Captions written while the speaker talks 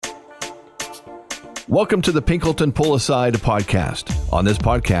Welcome to the Pinkleton Pull Aside podcast. On this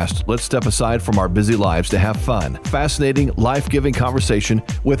podcast, let's step aside from our busy lives to have fun, fascinating, life-giving conversation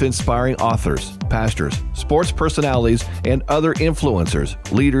with inspiring authors, pastors, sports personalities, and other influencers,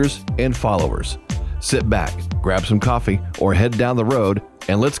 leaders, and followers. Sit back, grab some coffee, or head down the road,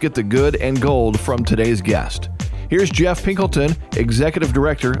 and let's get the good and gold from today's guest. Here's Jeff Pinkleton, Executive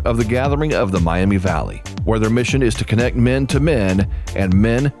Director of the Gathering of the Miami Valley, where their mission is to connect men to men and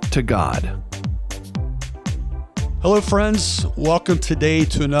men to God. Hello, friends. Welcome today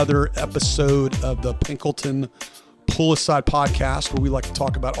to another episode of the Pinkleton Pull Aside podcast, where we like to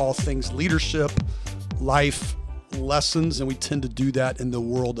talk about all things leadership, life lessons, and we tend to do that in the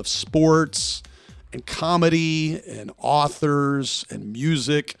world of sports and comedy and authors and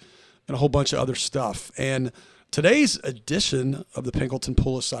music and a whole bunch of other stuff. And today's edition of the Pinkleton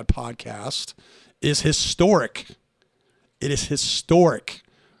Pull Aside podcast is historic. It is historic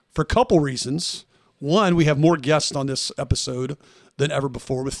for a couple reasons. One, we have more guests on this episode than ever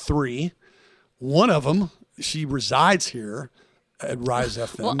before, with 3. One of them, she resides here at Rise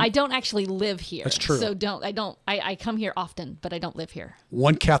FM. Well, I don't actually live here. That's true. So I come here often, but I don't live here.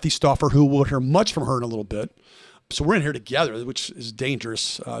 One, Kathy Stouffer, who we'll hear much from her in a little bit. So we're in here together, which is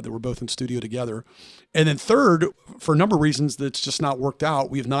dangerous that we're both in studio together. And then third, for a number of reasons that's just not worked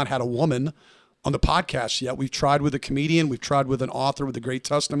out, we have not had a woman on the podcast yet. We've tried with a comedian, we've tried with an author with a great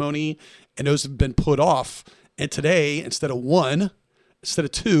testimony, and those have been put off. And today, instead of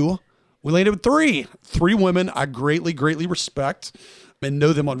 2, we landed with 3. 3 women I greatly respect and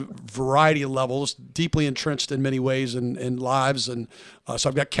know them on a variety of levels, deeply entrenched in many ways in lives. And so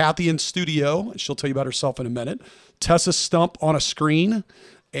I've got Kathy in studio, and she'll tell you about herself in a minute. Tessa Stump on a screen,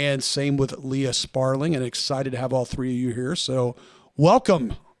 and same with Leah Sparling, and excited to have all 3 of you here. So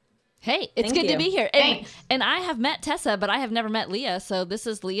welcome. Hey, it's good to be here. And I have met Tessa, but I have never met Leah. So this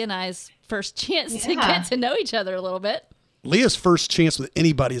is Leah and I's first chance to get to know each other a little bit. Leah's first chance with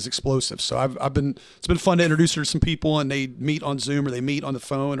anybody is explosive. So it's been fun to introduce her to some people, and they meet on Zoom or they meet on the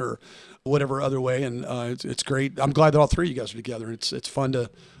phone or whatever other way. And it's great. I'm glad that all 3 of you guys are together. It's fun to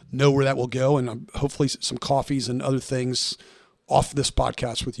know where that will go, and hopefully some coffees and other things off this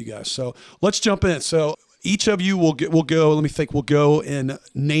podcast with you guys. So let's jump in. So each of you will go, let me think, we'll go in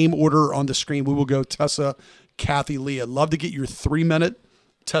name order on the screen. We will go Tessa, Kathy, Leah. Love to get your 3-minute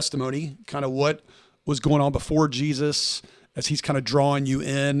testimony, kind of what was going on before Jesus as he's kind of drawing you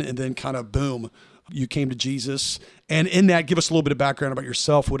in, and then kind of boom, you came to Jesus. And in that, give us a little bit of background about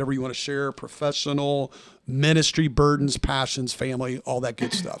yourself, whatever you want to share, professional, ministry, burdens, passions, family, all that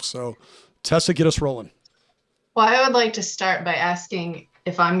good stuff. So Tessa, get us rolling. Well, I would like to start by asking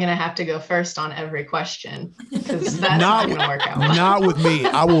if I'm going to have to go first on every question, because that's not going to work out. Not with me.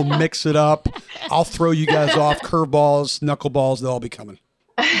 I will mix it up. I'll throw you guys off curveballs, knuckleballs. They'll all be coming.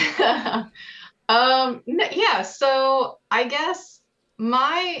 Yeah. So I guess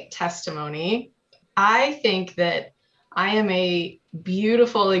my testimony, I think that I am a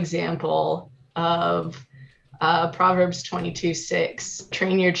beautiful example of Proverbs 22:6,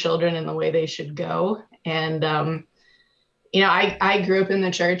 train your children in the way they should go. And, I grew up in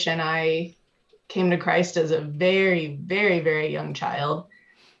the church, and I came to Christ as a very, very, very young child.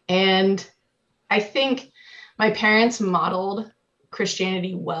 And I think my parents modeled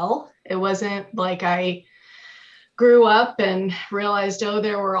Christianity well. It wasn't like I grew up and realized,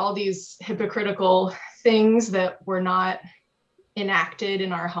 there were all these hypocritical things that were not enacted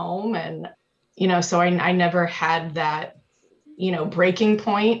in our home. And, so I never had that, breaking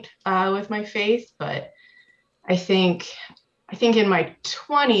point with my faith. But I think in my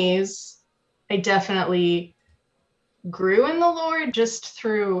 20s, I definitely grew in the Lord just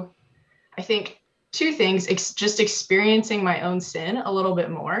through, I think, 2 things, just experiencing my own sin a little bit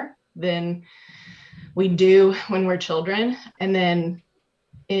more than we do when we're children. And then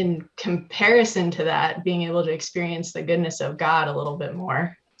in comparison to that, being able to experience the goodness of God a little bit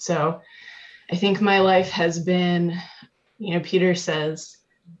more. So I think my life has been, Peter says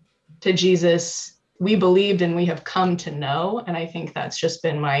to Jesus, we believed and we have come to know. And I think that's just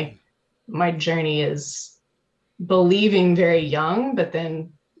been my journey, is believing very young, but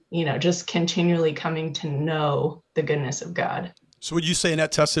then, just continually coming to know the goodness of God. So would you say in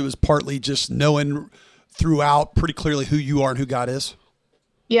that test, it was partly just knowing throughout pretty clearly who you are and who God is?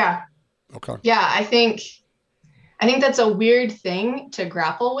 Yeah. Okay. Yeah. I think that's a weird thing to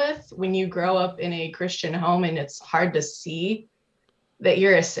grapple with when you grow up in a Christian home, and it's hard to see that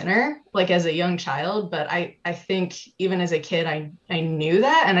you're a sinner, like as a young child. But I think even as a kid, I knew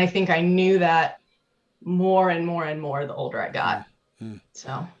that. And I think I knew that more and more and more the older I got.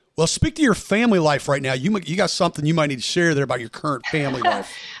 So Well, speak to your family life right now. You got something you might need to share there about your current family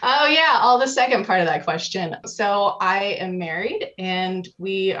life. Oh, yeah. All the second part of that question. So I am married and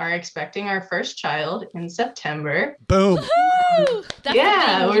we are expecting our first child in September. Boom. That's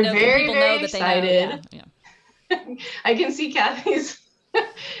yeah, the thing, we're very, very excited. Yeah. I can see Kathy's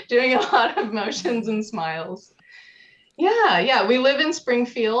doing a lot of motions and smiles. Yeah. We live in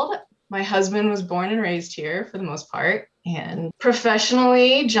Springfield. My husband was born and raised here for the most part. And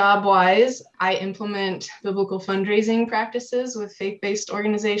professionally, job-wise, I implement biblical fundraising practices with faith-based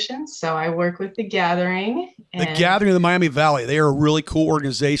organizations. So I work with The Gathering. The Gathering in the Miami Valley. They are a really cool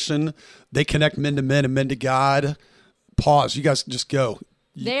organization. They connect men to men and men to God. Pause. You guys just go.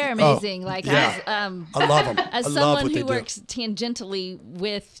 They're amazing. I love them. As someone who works tangentially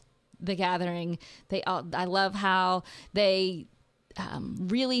with The Gathering, I love how they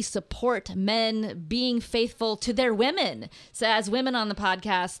really support men being faithful to their women. So as women on the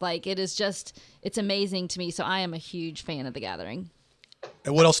podcast, like it's amazing to me. So I am a huge fan of The Gathering.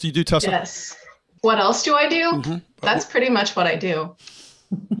 And what else do you do, Tessa? Yes. What else do I do? Mm-hmm. That's pretty much what I do.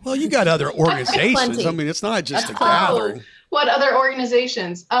 Well, you got other organizations. I mean, it's not just a gathering. What other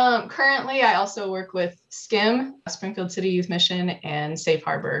organizations? Currently, I also work with SCIM, Springfield City Youth Mission, and Safe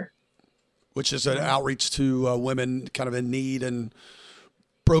Harbor, which is an outreach to women kind of in need and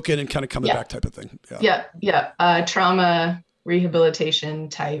broken and kind of coming back type of thing. Yeah. Trauma rehabilitation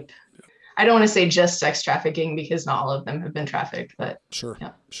type. Yeah. I don't want to say just sex trafficking because not all of them have been trafficked, but sure.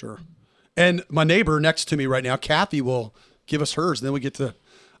 And my neighbor next to me right now, Kathy, will give us hers. And then we get to,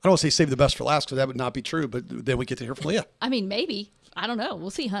 I don't want to say save the best for last because that would not be true, but then we get to hear from Leah. I mean, maybe. I don't know.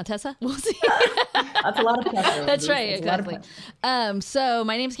 We'll see, huh, Tessa? We'll see. That's a lot of pressure. That's right, exactly. So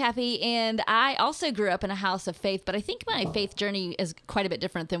my name's Kathy, and I also grew up in a house of faith, but I think my faith journey is quite a bit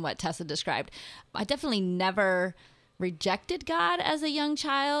different than what Tessa described. I definitely never rejected God as a young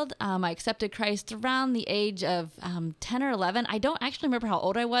child. I accepted Christ around the age of 10 or 11. I don't actually remember how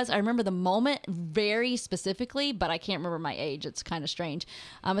old I was. I remember the moment very specifically, but I can't remember my age. It's kind of strange.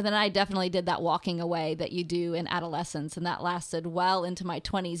 And then I definitely did that walking away that you do in adolescence, and that lasted well into my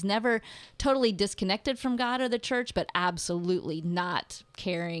 20s. Never totally disconnected from God or the church, but absolutely not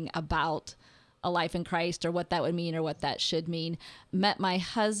caring about a life in Christ or what that would mean or what that should mean. Met my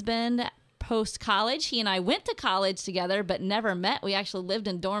husband post-college. He and I went to college together, but never met. We actually lived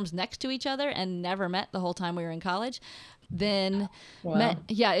in dorms next to each other and never met the whole time we were in college. Then met,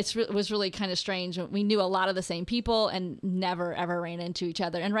 it was really kind of strange. We knew a lot of the same people and never ever ran into each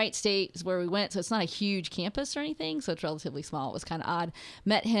other. And Wright State is where we went, so it's not a huge campus or anything, so it's relatively small. It was kind of odd.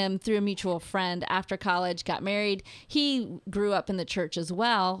 Met him through a mutual friend after college, got married. He grew up in the church as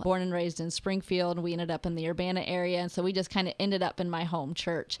well, born and raised in Springfield, and we ended up in the Urbana area, and so we just kind of ended up in my home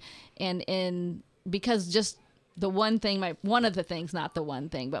church. And because just the one thing, one of the things, not the one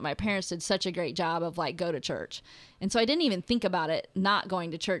thing, but my parents did such a great job of like, go to church. And so I didn't even think about it not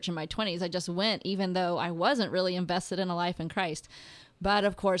going to church in my 20s. I just went, even though I wasn't really invested in a life in Christ. But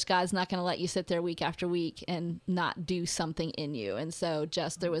of course, God's not going to let you sit there week after week and not do something in you. And so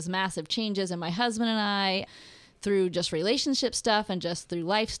there was massive changes in my husband and I, through just relationship stuff and just through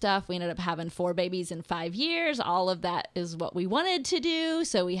life stuff. We ended up having 4 babies in 5 years. All of that is what we wanted to do.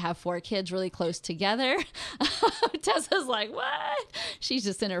 So we have 4 kids really close together. Tessa's like, what? She's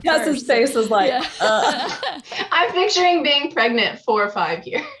just in her Tessa's face is like, I'm picturing being pregnant 4 or 5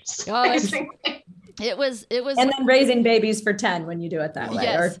 years. Oh, it was, and then raising babies for 10 when you do it that way,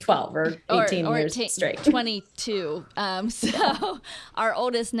 yes. Or 12 or 18 years straight. 22. So our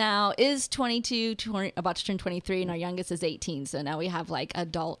oldest now is 22, about to turn 23, and our youngest is 18. So now we have like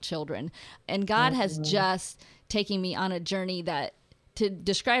adult children, and God has just taken me on a journey that, to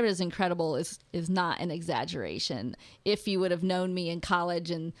describe it as incredible is not an exaggeration. If you would have known me in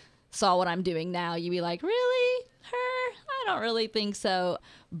college and saw what I'm doing now, you'd be like, really? Her? I don't really think so.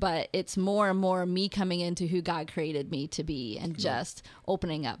 But it's more and more me coming into who God created me to be and just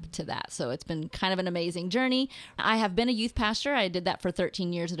opening up to that. So it's been kind of an amazing journey. I have been a youth pastor. I did that for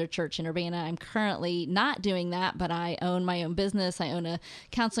 13 years at a church in Urbana. I'm currently not doing that, but I own my own business. I own a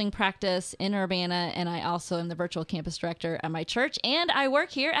counseling practice in Urbana, and I also am the virtual campus director at my church, and I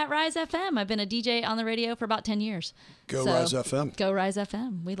work here at Rise FM. I've been a DJ on the radio for about 10 years. Rise FM. Go Rise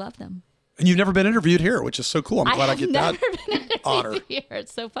FM. We love them. And you've never been interviewed here, which is so cool. I'm glad I get that honor. Here.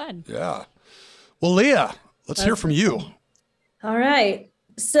 It's so fun. Yeah. Well, Leah, let's hear from you. All right.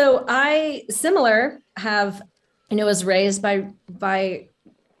 So I was raised by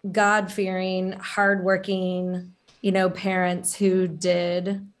God-fearing, hardworking, parents who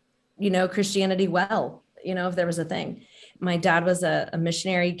did, Christianity well, if there was a thing. My dad was a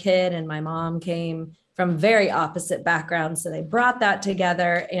missionary kid, and my mom came from very opposite backgrounds. So they brought that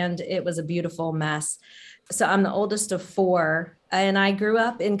together and it was a beautiful mess. So I'm the oldest of four, and I grew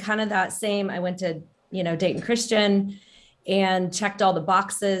up in kind of that same, I went to, Dayton Christian and checked all the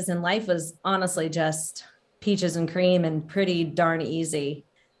boxes, and life was honestly just peaches and cream and pretty darn easy.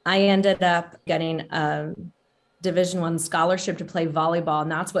 I ended up getting a Division I scholarship to play volleyball.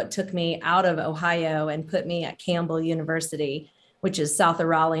 And that's what took me out of Ohio and put me at Campbell University, which is south of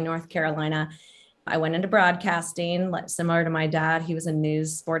Raleigh, North Carolina. I went into broadcasting, similar to my dad. He was a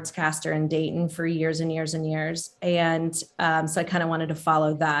news sportscaster in Dayton for years and years and years. And so I kind of wanted to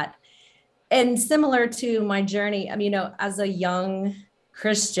follow that. And similar to my journey, as a young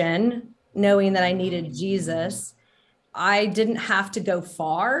Christian, knowing that I needed Jesus, I didn't have to go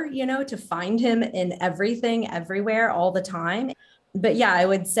far, to find him in everything, everywhere, all the time. But yeah, I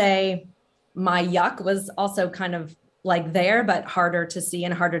would say my yuck was also kind of like there, but harder to see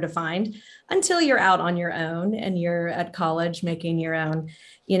and harder to find until you're out on your own and you're at college making your own,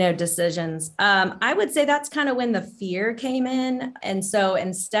 decisions. I would say that's kind of when the fear came in. And so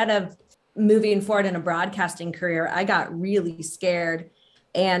instead of moving forward in a broadcasting career, I got really scared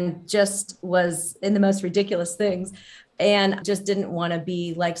and just was in the most ridiculous things and just didn't want to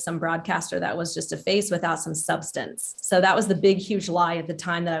be like some broadcaster that was just a face without some substance. So that was the big, huge lie at the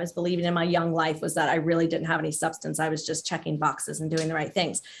time that I was believing in my young life, was that I really didn't have any substance. I was just checking boxes and doing the right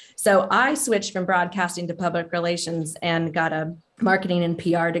things. So I switched from broadcasting to public relations and got a marketing and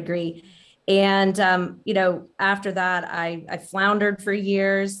PR degree. And, after that, I floundered for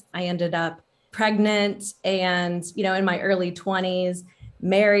years. I ended up pregnant and, in my early 20s,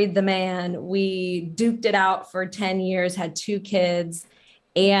 married the man. We duked it out for 10 years, had 2 kids,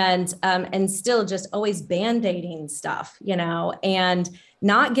 and still just always band-aiding stuff, and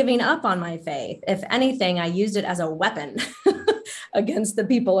not giving up on my faith. If anything, I used it as a weapon against the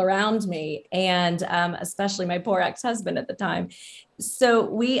people around me, and especially my poor ex-husband at the time. So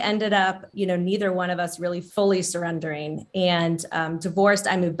we ended up, neither one of us really fully surrendering, and divorced.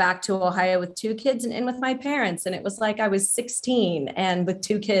 I moved back to Ohio with 2 kids and in with my parents. And it was like I was 16, and with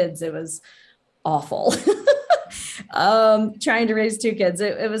 2 kids, it was awful. Trying to raise 2 kids.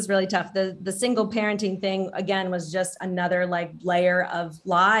 It was really tough. The single parenting thing, again, was just another layer of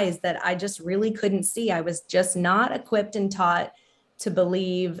lies that I just really couldn't see. I was just not equipped and taught to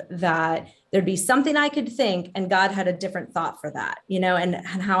believe that there'd be something I could think and God had a different thought for that, and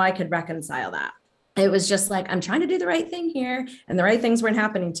how I could reconcile that. It was just like, I'm trying to do the right thing here, and the right things weren't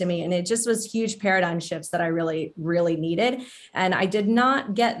happening to me. And it just was huge paradigm shifts that I really, really needed. And I did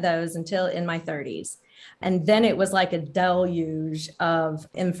not get those until in my 30s. And then it was like a deluge of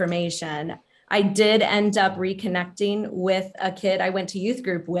information. I did end up reconnecting with a kid I went to youth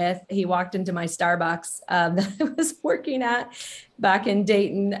group with. He walked into my Starbucks that I was working at back in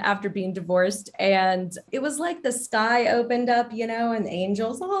Dayton after being divorced. And it was like the sky opened up, and the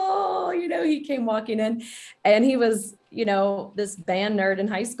angels, he came walking in, and he was, this band nerd in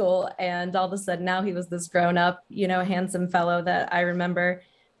high school. And all of a sudden now he was this grown up, handsome fellow that I remember.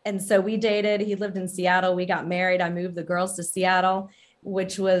 And so we dated. He lived in Seattle. We got married. I moved the girls to Seattle,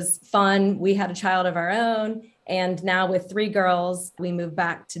 which was fun. We had a child of our own. And now with 3 girls, we moved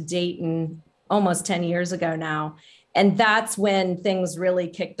back to Dayton almost 10 years ago now. And that's when things really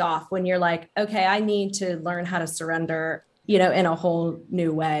kicked off, when you're like, okay, I need to learn how to surrender, in a whole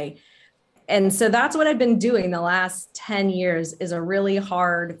new way. And so that's what I've been doing the last 10 years, is a really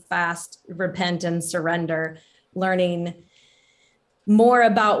hard, fast repent and surrender, learning more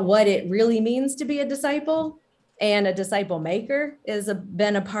about what it really means to be a disciple. And a disciple maker has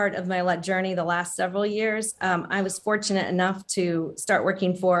been a part of my journey the last several years. I was fortunate enough to start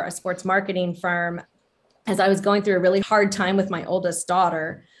working for a sports marketing firm as I was going through a really hard time with my oldest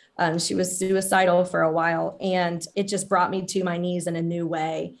daughter. She was suicidal for a while, and it just brought me to my knees in a new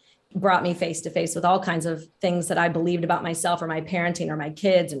way, brought me face to face with all kinds of things that I believed about myself or my parenting or my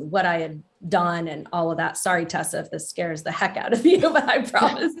kids and what I had done and all of that. Sorry, Tessa, if this scares the heck out of you, but I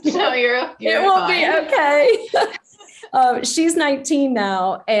promise No, you're it will fine. be okay. She's 19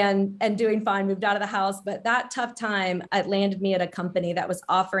 now and doing fine, moved out of the house. But that tough time, it landed me at a company that was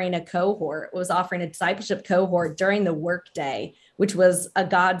offering a discipleship cohort during the workday, which was a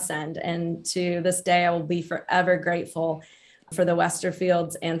godsend. And to this day, I will be forever grateful for the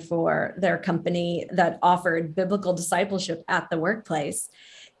Westerfields and for their company that offered biblical discipleship at the workplace.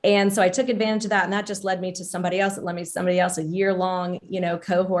 And so I took advantage of that, and that just led me to somebody else. It led me to somebody else, a year-long,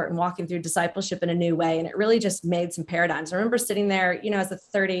 cohort, and walking through discipleship in a new way. And it really just made some paradigms. I remember sitting there, as a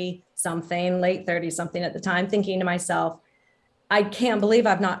 30-something, late 30-something at the time, thinking to myself, I can't believe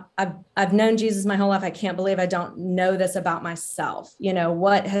I've known Jesus my whole life. I can't believe I don't know this about myself.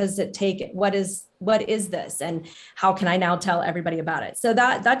 What has it taken? What is this? And how can I now tell everybody about it? So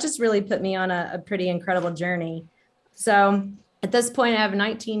that just really put me on a pretty incredible journey. So at this point, I have a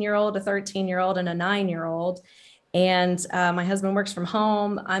 19-year-old, a 13-year-old, and a 9-year-old. And my husband works from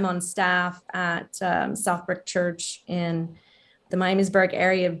home. I'm on staff at Southbrook Church in the Miamisburg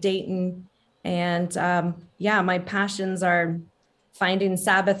area of Dayton. And my passions are finding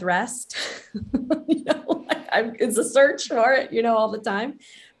Sabbath rest. It's a search for it, all the time.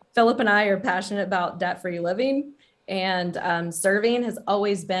 Philip and I are passionate about debt-free living, and serving has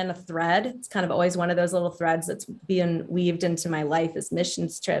always been a thread. It's kind of always one of those little threads that's being weaved into my life as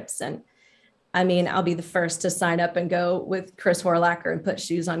missions trips. And I mean, I'll be the first to sign up and go with Chris Horlacher and put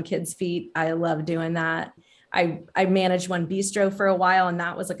shoes on kids' feet. I love doing that. I managed one bistro for a while, and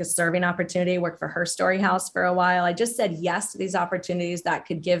that was like a serving opportunity. I worked for Her Story House for a while. I just said yes to these opportunities that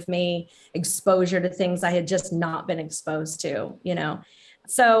could give me exposure to things I had just not been exposed to,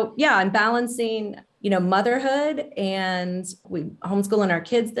 So yeah, I'm balancing, motherhood, and we homeschooling our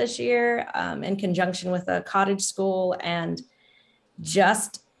kids this year in conjunction with a cottage school, and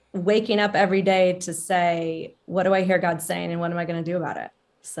just waking up every day to say, what do I hear God saying, and what am I going to do about it?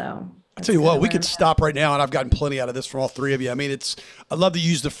 So I'll tell you what, we could stop right now, and I've gotten plenty out of this from all three of you. I mean, I love to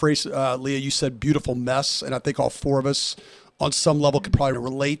use the phrase, Leah, you said beautiful mess, and I think all four of us on some level could probably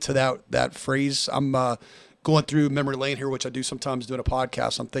relate to that phrase. I'm going through memory lane here, which I do sometimes doing a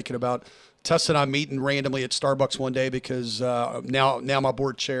podcast. I'm thinking about Tessa and I meeting randomly at Starbucks one day because now my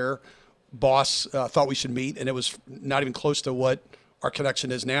board chair boss thought we should meet, and it was not even close to what our connection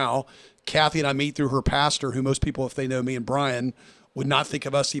is now. Kathy and I meet through her pastor, who most people, if they know me and Brian, would not think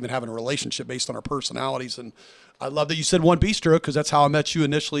of us even having a relationship based on our personalities. And I love that you said one bistro, because that's how I met you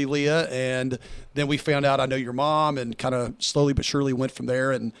initially, Leah. And then we found out I know your mom, and kind of slowly but surely went from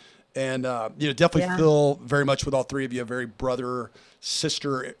there. And definitely feel very much with all three of you, a very brother,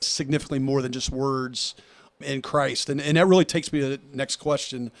 sister, significantly more than just words in Christ. And that really takes me to the next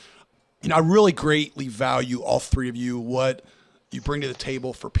question. I really greatly value all three of you, what you bring to the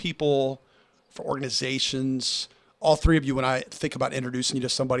table for people, for organizations. All three of you, when I think about introducing you to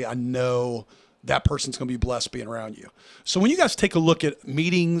somebody, I know that person's going to be blessed being around you. So when you guys take a look at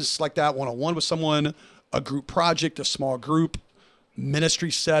meetings like that, one-on-one with someone, a group project, a small group,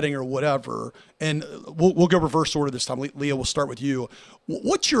 ministry setting, or whatever, and we'll go reverse order this time. Leah, we'll start with you.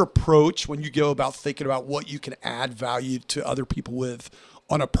 What's your approach when you go about thinking about what you can add value to other people with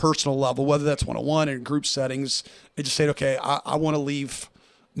on a personal level, whether that's one-on-one or in group settings, and just say, okay, I want to leave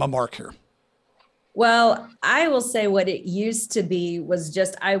my mark here? Well, I will say what it used to be was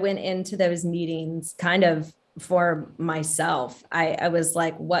just, I went into those meetings kind of for myself. I was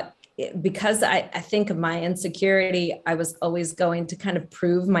like, because I think of my insecurity, I was always going to kind of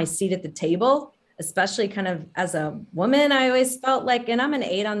prove my seat at the table, especially kind of as a woman. I always felt like, and I'm an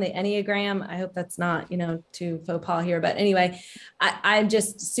 8 on the Enneagram. I hope that's not, too faux pas here, but anyway, I'm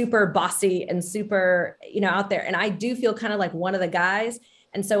just super bossy and super, out there. And I do feel kind of like one of the guys.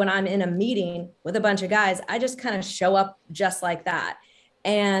 And so when I'm in a meeting with a bunch of guys, I just kind of show up just like that.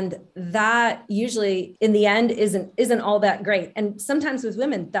 And that usually in the end isn't all that great. And sometimes with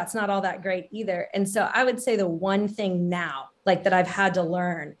women, that's not all that great either. And so I would say the one thing now, like that I've had to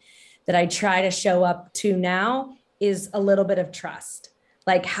learn, that I try to show up to now, is a little bit of trust.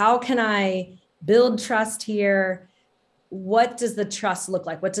 Like, how can I build trust here? What does the trust look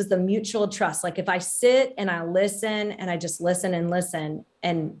like? What does the mutual trust? Like, if I sit and I listen and I just listen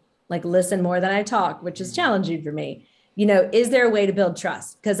and like listen more than I talk, which is challenging for me, is there a way to build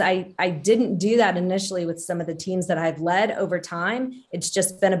trust? Because I didn't do that initially with some of the teams that I've led over time. It's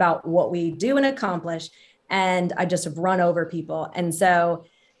just been about what we do and accomplish. And I just have run over people. And so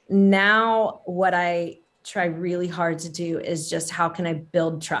now what I try really hard to do is just, how can I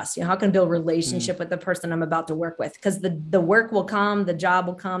build trust? How can I build relationship with the person I'm about to work with? Because the work will come, the job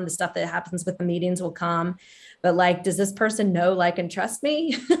will come, the stuff that happens with the meetings will come. But like, does this person know, like, and trust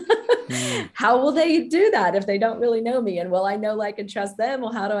me? How will they do that if they don't really know me? And will I know, like, and trust them?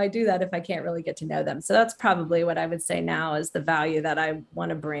 Well, how do I do that if I can't really get to know them? So that's probably what I would say now is the value that I want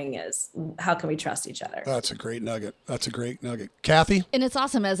to bring is, how can we trust each other? That's a great nugget. Kathy? And it's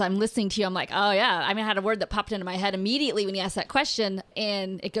awesome. As I'm listening to you, I'm like, oh yeah. I mean, I had a word that popped into my head immediately when you asked that question,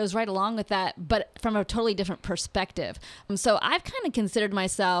 and it goes right along with that, but from a totally different perspective. So I've kind of considered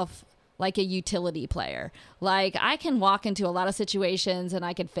myself like a utility player. Like I can walk into a lot of situations and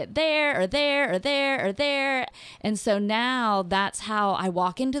I can fit there or there or there or there. And so now that's how I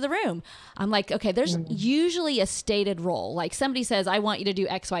walk into the room. I'm like, okay, there's usually a stated role. Like somebody says, I want you to do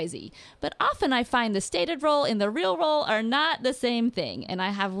X, Y, Z. But often I find the stated role and the real role are not the same thing. And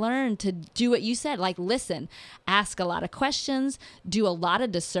I have learned to do what you said, like listen, ask a lot of questions, do a lot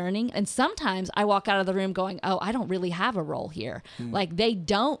of discerning. And sometimes I walk out of the room going, oh, I don't really have a role here. Like they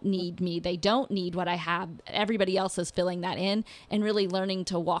don't need me. They don't need what I have. Everybody else is filling that in, and really learning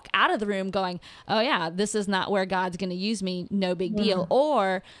to walk out of the room going, oh yeah, this is not where God's going to use me. No big deal.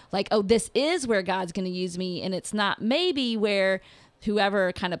 Or like, oh, this is where God's going to use me. And it's not maybe where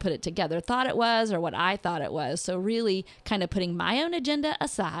whoever kind of put it together thought it was or what I thought it was. So really kind of putting my own agenda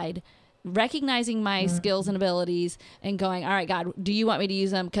aside, recognizing my skills and abilities and going, all right, God, do you want me to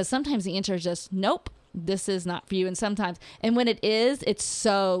use them? Because sometimes the answer is just, nope, this is not for you. And when it is, it's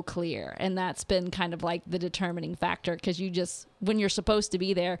so clear. And that's been kind of like the determining factor, because when you're supposed to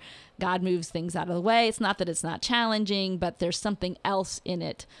be there, God moves things out of the way. It's not that it's not challenging, but there's something else in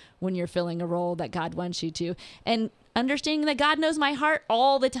it when you're filling a role that God wants you to. And understanding that God knows my heart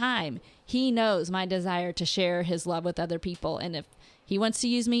all the time. He knows my desire to share his love with other people. And if he wants to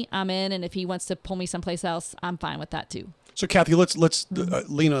use me, I'm in. And if he wants to pull me someplace else, I'm fine with that too. So Kathy, let's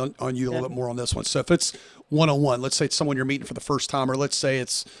lean on you a little bit more on this one. So if it's one-on-one, let's say it's someone you're meeting for the first time, or let's say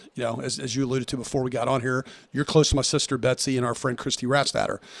it's, as you alluded to before we got on here, you're close to my sister Betsy and our friend Christy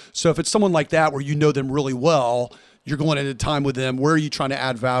Ratstatter. So if it's someone like that where you know them really well, you're going into time with them, where are you trying to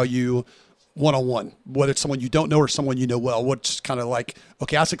add value one-on-one, whether it's someone you don't know or someone you know well? What's kind of like,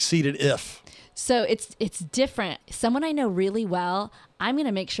 okay, I succeeded if. So it's different. Someone I know really well, I'm going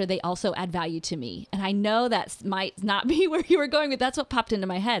to make sure they also add value to me. And I know that might not be where you were going, but that's what popped into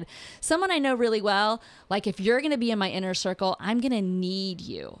my head. Someone I know really well, like if you're going to be in my inner circle, I'm going to need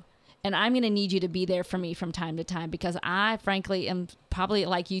you. And I'm going to need you to be there for me from time to time, because I frankly am probably,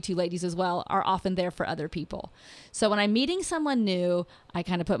 like you two ladies as well, are often there for other people. So when I'm meeting someone new, I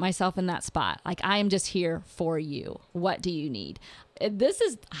kind of put myself in that spot. Like, I am just here for you. What do you need? I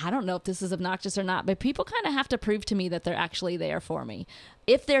don't know if this is obnoxious or not, but people kind of have to prove to me that they're actually there for me.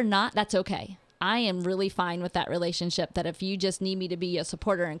 If they're not, that's okay. I am really fine with that relationship, that if you just need me to be a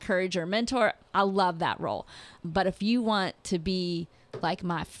supporter, encourager, mentor, I love that role. But if you want to be like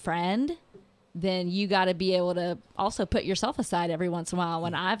my friend, then you got to be able to also put yourself aside every once in a while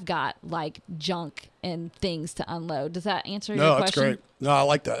when I've got like junk and things to unload. Does that answer your question? No, that's great. No, I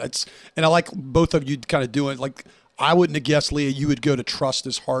like that. And I like both of you kind of doing, like, I wouldn't have guessed, Leah, you would go to trust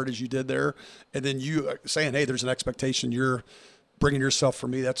as hard as you did there. And then you saying, hey, there's an expectation, you're bringing yourself for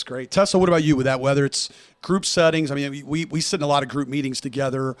me. That's great. Tessa, what about you with that? Whether it's group settings, I mean, we sit in a lot of group meetings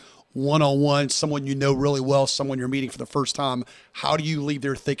together, one-on-one, someone you know really well, someone you're meeting for the first time. How do you leave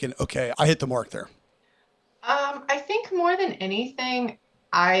there thinking, okay, I hit the mark there? I think more than anything,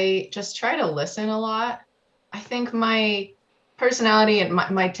 I just try to listen a lot. I think my personality and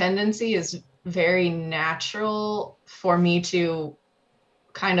my tendency is very natural for me to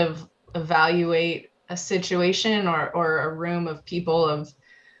kind of evaluate a situation or a room of people of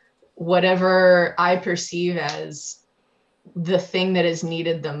whatever I perceive as the thing that is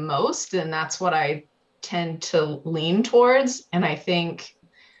needed the most. And that's what I tend to lean towards. And I think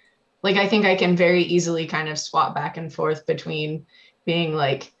I can very easily kind of swap back and forth between being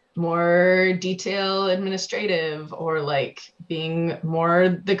like more detail administrative or like being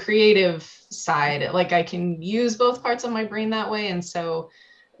more the creative side. Like I can use both parts of my brain that way. And so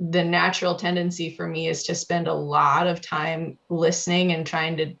the natural tendency for me is to spend a lot of time listening and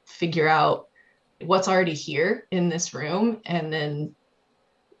trying to figure out what's already here in this room. And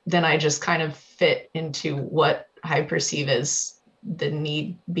then I just kind of fit into what I perceive as the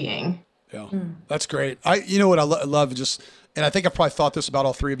need being. Yeah, that's great. You know what I love just, and I think I've probably thought this about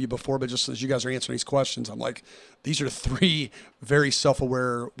all three of you before, but just as you guys are answering these questions, I'm like, these are three very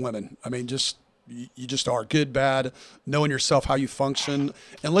self-aware women. I mean, you just are good, bad, knowing yourself, how you function.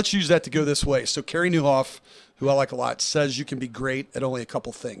 And let's use that to go this way. So Carrie Newhoff, who I like a lot, says you can be great at only a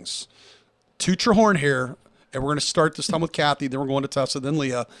couple things. Toot your horn here, and we're going to start this time with Kathy, then we're going to Tessa, then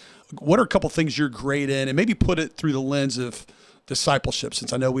Leah. What are a couple things you're great in? And maybe put it through the lens of discipleship,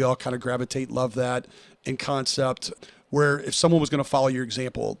 since I know we all kind of gravitate, love that in concept, where if someone was going to follow your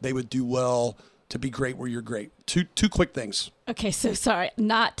example, they would do well to be great where you're great. Two quick things. Okay, so sorry,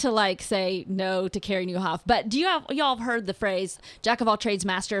 not to like say no to Carrie Newhoff, but y'all have heard the phrase, jack of all trades,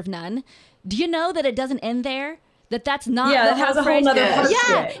 master of none? Do you know that it doesn't end there? that's not Yeah, the it has whole a whole phrase. nother part to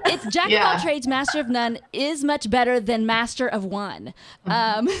Yeah, it. it's jack of all trades, master of none is much better than master of one.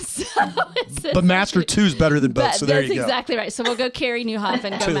 But master two is better than both. But So there you that's go. exactly right. So we'll go Carrie Newhoff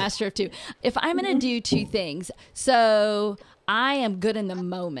and go Two. master of two. If I'm going to do two things, so I am good in the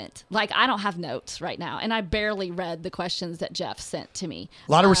moment. Like I don't have notes right now, and I barely read the questions that Jeff sent to me.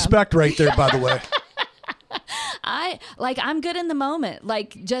 A lot of respect right there, by the way. I'm good in the moment.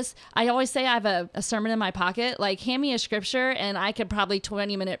 Like just, I always say I have a sermon in my pocket. Like hand me a scripture and I could probably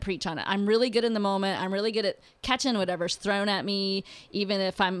 20-minute preach on it. I'm really good in the moment. I'm really good at catching whatever's thrown at me, even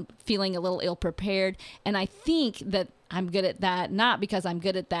if I'm feeling a little ill prepared. And I think that I'm good at that, not because I'm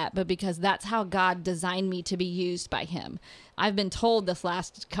good at that, but because that's how God designed me to be used by him. I've been told this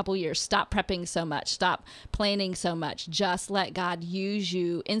last couple years, stop prepping so much, stop planning so much, just let God use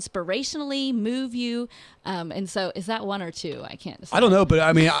you inspirationally, move you. And so is that one or two? I can't decide. I don't know, but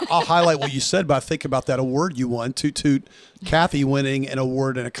I mean, I'll highlight what you said, but I think about that award you won, Toot Kathy winning an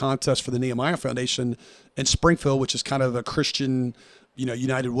award in a contest for the Nehemiah Foundation in Springfield, which is kind of a Christian,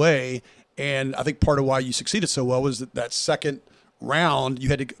 United Way. And I think part of why you succeeded so well was that second round, you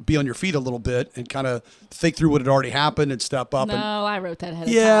had to be on your feet a little bit and kind of think through what had already happened and step up. No, I wrote that ahead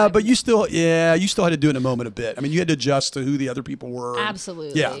of Yeah, time. but you still had to do it in a moment a bit. I mean, you had to adjust to who the other people were.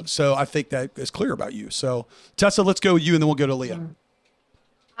 Absolutely. Yeah, so I think that is clear about you. So Tessa, let's go with you and then we'll go to Leah.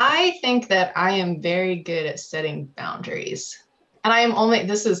 I think that I am very good at setting boundaries. And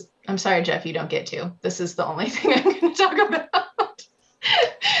I'm sorry, Jeff, you don't get to. This is the only thing I'm going to talk about.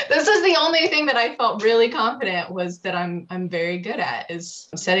 This is the only thing that I felt really confident was that I'm very good at is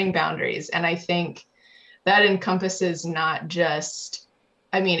setting boundaries. And I think that encompasses not just,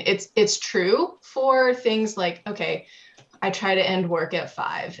 it's true for things like, okay, I try to end work at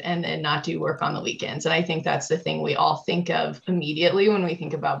 5 and then not do work on the weekends. And I think that's the thing we all think of immediately when we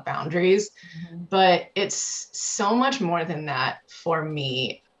think about boundaries. Mm-hmm. But it's so much more than that for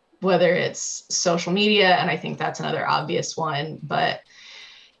me, whether it's social media, and I think that's another obvious one. But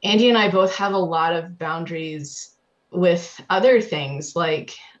Andy and I both have a lot of boundaries with other things.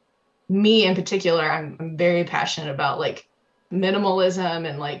 Like me in particular, I'm very passionate about like minimalism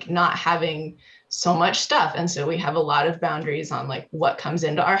and like not having so much stuff. And so we have a lot of boundaries on like what comes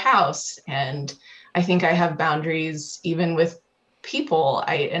into our house. And I think I have boundaries even with people.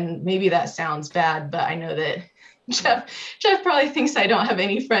 And maybe that sounds bad, but I know that Jeff probably thinks I don't have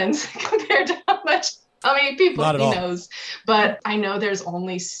any friends compared to how many people he knows. But I know there's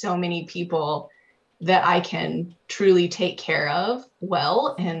only so many people that I can truly take care of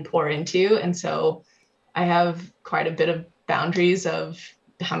well and pour into. And so I have quite a bit of boundaries of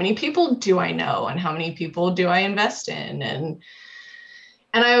how many people do I know and how many people do I invest in? And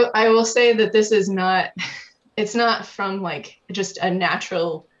I will say that this is it's not from like just a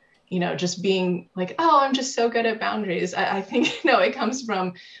natural, just being like, oh, I'm just so good at boundaries. I think, it comes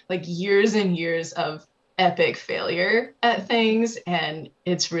from like years and years of epic failure at things. And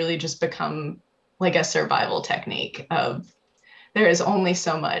it's really just become like a survival technique of there is only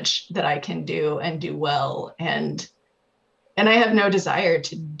so much that I can do and do well. And I have no desire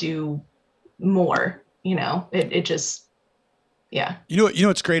to do more, it just, yeah.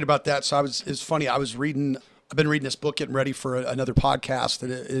 What's great about that. So it's funny. I've been reading this book, getting ready for another podcast,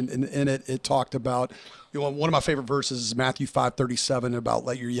 and in it talked about, one of my favorite verses is Matthew 5:37 about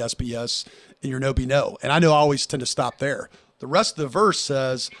let your yes be yes and your no be no. And I know I always tend to stop there. The rest of the verse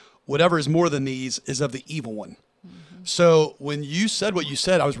says, whatever is more than these is of the evil one. Mm-hmm. So when you said what you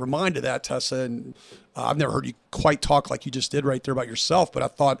said, I was reminded of that, Tessa, and I've never heard you quite talk like you just did right there about yourself, but I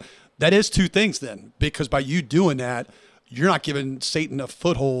thought that is two things then, because by you doing that, you're not giving Satan a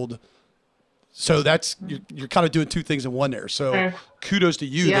foothold. So that's, you're kind of doing two things in one there. So kudos to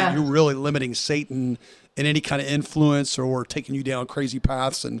you that you're really limiting Satan in any kind of influence or taking you down crazy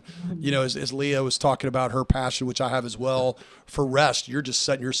paths. And, as Leah was talking about her passion, which I have as well, for rest, you're just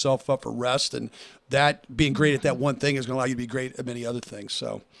setting yourself up for rest. And that being great at that one thing is going to allow you to be great at many other things.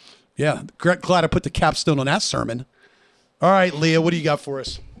 So, yeah, glad I put the capstone on that sermon. All right, Leah, what do you got for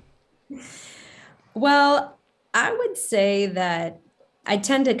us? Well, I would say that I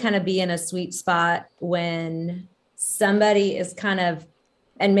tend to kind of be in a sweet spot when somebody is kind of,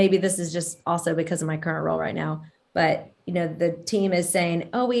 and maybe this is just also because of my current role right now, but the team is saying,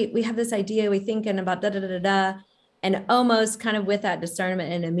 oh, we have this idea, we thinking about da-da-da-da-da, and almost kind of with that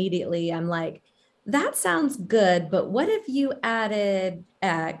discernment, and immediately I'm like, that sounds good, but what if you added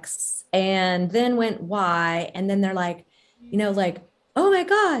X and then went Y, and then they're like, oh my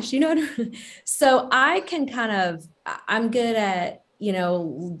gosh, so I can kind of, I'm good at,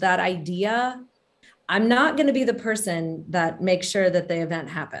 that idea. I'm not going to be the person that makes sure that the event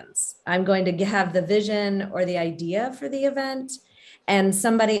happens. I'm going to have the vision or the idea for the event, and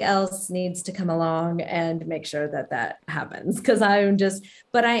somebody else needs to come along and make sure that that happens.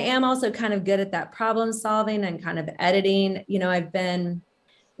 But I am also kind of good at that problem solving and kind of editing.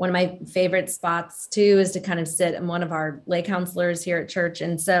 One of my favorite spots too is to kind of sit. I'm one of our lay counselors here at church.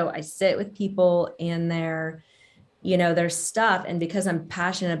 And so I sit with people in their stuff. And because I'm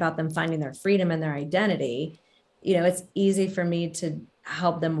passionate about them finding their freedom and their identity, it's easy for me to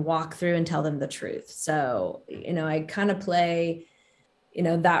help them walk through and tell them the truth. So, I kind of play,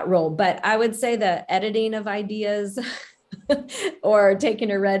 that role. But I would say the editing of ideas or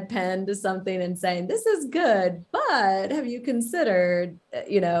taking a red pen to something and saying, this is good, but have you considered,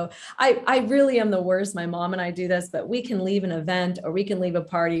 I really am the worst. My mom and I do this, but we can leave an event or we can leave a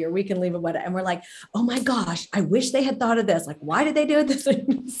party or we can leave a wedding. And we're like, oh my gosh, I wish they had thought of this. Like, why did they do it this way?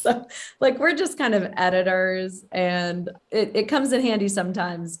 So we're just kind of editors, and it comes in handy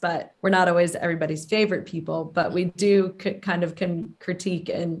sometimes, but we're not always everybody's favorite people, but we do can critique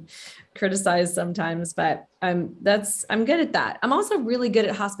and criticize sometimes, but I'm good at that. I'm also really good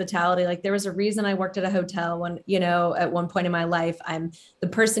at hospitality. Like, there was a reason I worked at a hotel when, at one point in my life. I'm the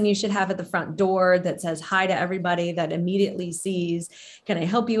person you should have at the front door that says hi to everybody, that immediately sees, can I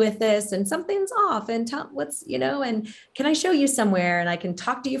help you with this? And something's off, and tell what's, and can I show you somewhere? And I can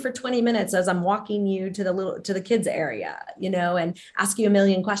talk to you for 20 minutes as I'm walking you to the kids area, and ask you a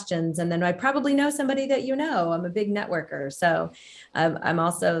million questions. And then I probably know somebody that, I'm a big networker. So I'm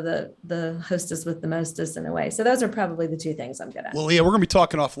also the hostess with the mostest in a way. So those are probably the two things I'm good at. Well, Leah, we're going to be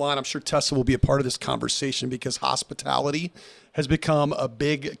talking offline. I'm sure Tessa will be a part of this conversation because hospitality has become a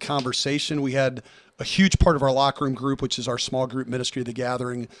big conversation. We had a huge part of our locker room group, which is our small group ministry of the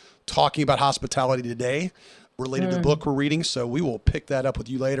gathering, talking about hospitality today related to the book we're reading. So we will pick that up with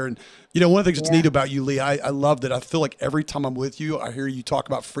you later. And, one of the things that's neat about you, Leah, I love that. I feel like every time I'm with you, I hear you talk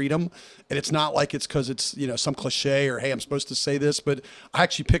about freedom, and it's not like it's because it's, some cliche or, hey, I'm supposed to say this, but I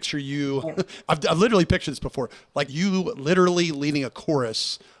actually picture you. I've literally pictured this before, like you literally leading a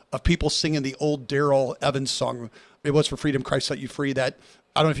chorus of people singing the old Daryl Evans song. It was For Freedom, Christ Set You Free. That,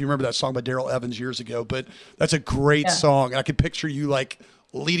 I don't know if you remember that song by Daryl Evans years ago, but that's a great song. And I could picture you like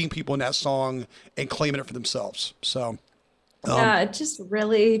leading people in that song and claiming it for themselves. So, it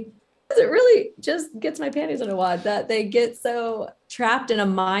really just gets my panties in a wad that they get so trapped in a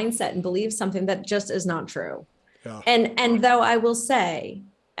mindset and believe something that just is not true. Yeah. And though I will say,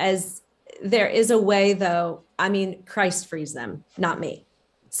 as there is a way though, Christ frees them, not me.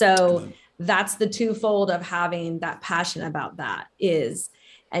 So that's the twofold of having that passion about that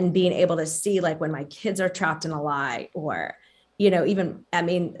and being able to see, like, when my kids are trapped in a lie, or,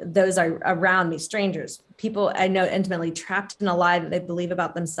 those are around me, strangers, people I know intimately, trapped in a lie that they believe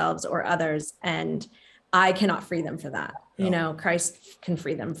about themselves or others. And I cannot free them for that. Yeah. Christ can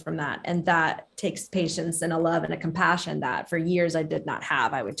free them from that. And that takes patience and a love and a compassion that for years I did not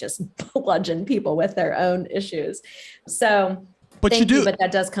have. I would just bludgeon people with their own issues. So but that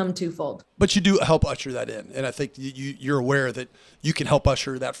does come twofold. But you do help usher that in. And I think you're aware that you can help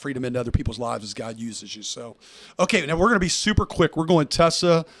usher that freedom into other people's lives as God uses you. So, okay, now we're going to be super quick. We're going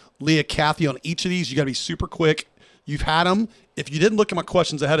Tessa, Leah, Kathy on each of these. You got to be super quick. You've had them. If you didn't look at my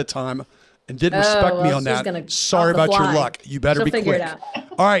questions ahead of time and didn't respect me on that, sorry about your luck. You better be quick.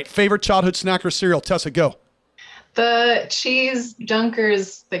 All right, favorite childhood snack or cereal? Tessa, go. The cheese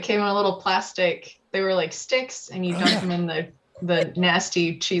dunkers that came in a little plastic. They were like sticks, and you dunk them in the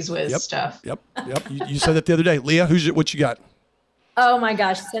nasty Cheese Whiz stuff. Yep. You said that the other day. Leah, what you got? Oh my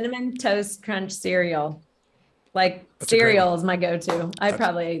gosh, Cinnamon Toast Crunch cereal. Cereal is my go-to. I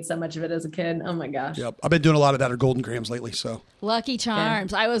probably ate so much of it as a kid. Oh my gosh. Yep. I've been doing a lot of that or Golden Grahams lately. So Lucky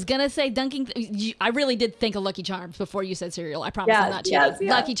Charms. Yeah. I was gonna say dunking. I really did think of Lucky Charms before you said cereal. I promise I'm not cheating.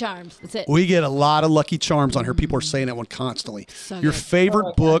 Lucky Charms. That's it. We get a lot of Lucky Charms on here. People are saying that one constantly. So your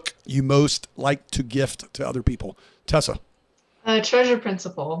favorite book you most like to gift to other people? Tessa. Treasure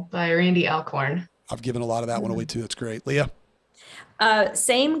Principle by Randy Alcorn. I've given a lot of that one away too. It's great. Leah?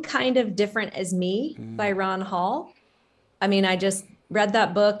 Same kind of Different as Me by Ron Hall. I just read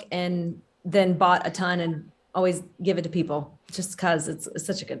that book and then bought a ton and always give it to people just because it's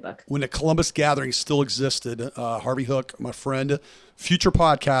such a good book. When the Columbus Gathering still existed, Harvey Hook, my friend, future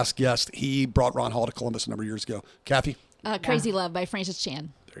podcast guest, he brought Ron Hall to Columbus a number of years ago. Kathy? Crazy Love by Francis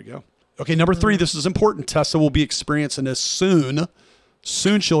Chan. There you go. Okay, number 3, this is important. Tessa will be experiencing this soon.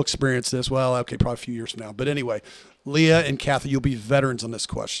 Soon she'll experience this. Well, okay, probably a few years from now. But anyway, Leah and Kathy, you'll be veterans on this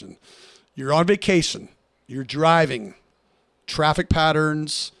question. You're on vacation. You're driving. Traffic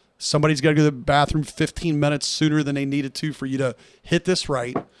patterns, Somebody's got to go to the bathroom 15 minutes sooner than they needed to for you to hit this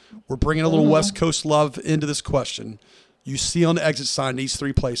right. We're bringing a little West Coast love into this question. You see on the exit sign these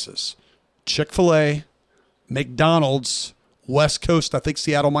 3 places: Chick-fil-A, McDonald's, West Coast, I think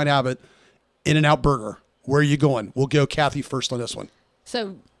Seattle might have it, In-N-Out Burger. Where are you going? We'll go Kathy first on this one.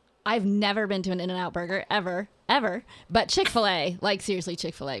 So I've never been to an In-N-Out Burger ever. But Chick-fil-A, like seriously,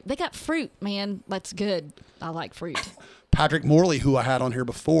 Chick-fil-A. They got fruit, man. That's good. I like fruit. Patrick Morley, who I had on here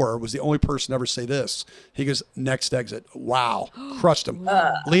before, was the only person to ever say this. He goes, next exit. Wow. Crushed him.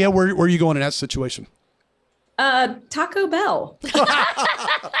 Leah, where are you going in that situation? Taco Bell.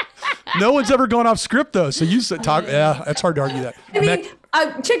 No one's ever gone off script, though. So you said taco. Yeah, it's hard to argue that. I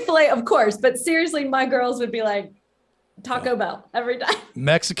mean, Chick-fil-A, of course, but seriously, my girls would be like, Taco Bell every time.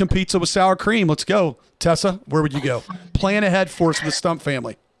 Mexican pizza with sour cream. Let's go. Tessa, where would you go? Plan ahead for us, the Stump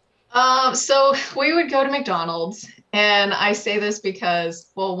family. So we would go to McDonald's, and I say this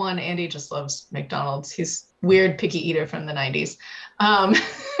because, well, one, Andy just loves McDonald's. He's weird, picky eater from the 90s.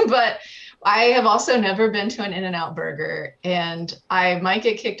 But I have also never been to an In-N-Out Burger, and I might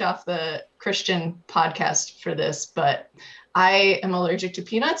get kicked off the Christian podcast for this, but I am allergic to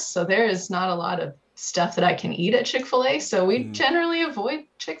peanuts, so there is not a lot of stuff that I can eat at Chick-fil-A. So we generally avoid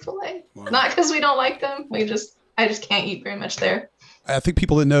Chick-fil-A. Wow. Not because we don't like them. I just can't eat very much there. I think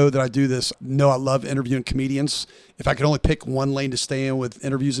people that know that I do this know I love interviewing comedians. If I could only pick one lane to stay in with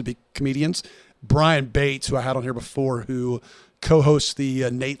interviews, it'd be comedians. Brian Bates, who I had on here before, who co-hosts the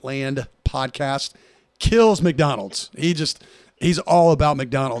Nate Land podcast, kills McDonald's. He's all about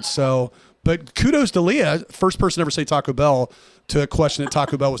McDonald's. So, but kudos to Leah, first person to ever say Taco Bell, to a question that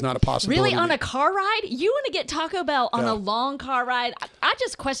Taco Bell was not a possibility. Really, on a car ride? You want to get Taco Bell on a long car ride? I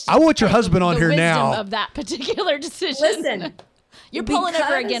just question. I want your husband on here now. Of that particular decision. Listen. You're pulling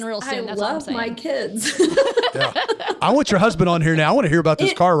over again real soon. That's I what I'm saying. love my kids. Yeah. I want your husband on here now. I want to hear about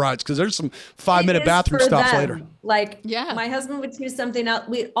those car rides because there's some 5-minute bathroom stops later. Like, my husband would choose something else.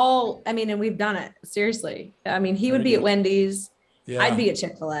 And we've done it. Seriously. I mean, he would be at Wendy's. Yeah. I'd be at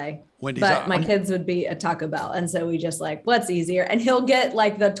Chick-fil-A. Wendy's, but my kids would be at Taco Bell. And so we just like, what's easier? And he'll get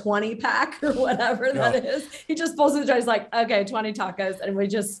like the 20 pack or whatever that is. He just pulls in the jar. He's like, okay, 20 tacos. And we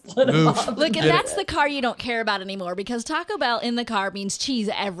just split them up. Look, and that's the car you don't care about anymore because Taco Bell in the car means cheese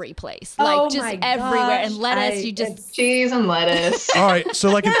every place. Like just everywhere. And lettuce, cheese and lettuce. All right.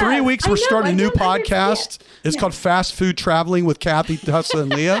 So like in 3 weeks, we're starting a new podcast. It's called Fast Food Traveling with Kathy, Tessa, and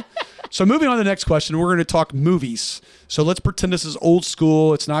Leah. So moving on to the next question, we're going to talk movies. So let's pretend this is old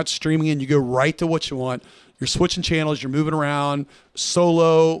school. It's not streaming and you go right to what you want. You're switching channels. You're moving around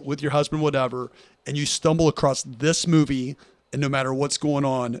solo with your husband, whatever. And you stumble across this movie. And no matter what's going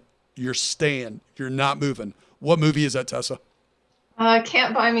on, you're staying. You're not moving. What movie is that, Tessa?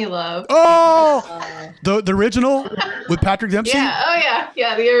 Can't Buy Me Love. Oh, the original with Patrick Dempsey? Yeah. Oh, yeah.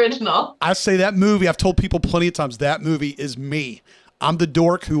 Yeah, the original. I say that movie. I've told people plenty of times that movie is me. I'm the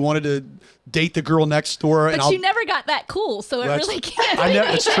dork who wanted to date the girl next door. But you never got that cool, so it really can't.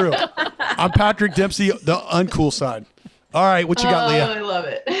 It's true. I'm Patrick Dempsey, the uncool side. All right, what you got, Leah? I love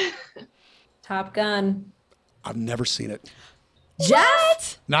it. Top Gun. I've never seen it.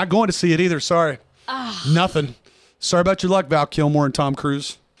 What? Not going to see it either. Sorry. Nothing. Sorry about your luck, Val Kilmer and Tom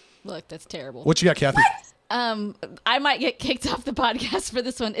Cruise. Look, that's terrible. What you got, Kathy? I might get kicked off the podcast for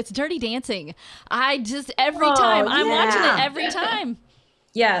this one. It's Dirty Dancing. Every time I'm watching it every time.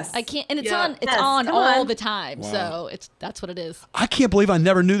 Yes. I can't, and it's on all the time. Wow. So that's what it is. I can't believe I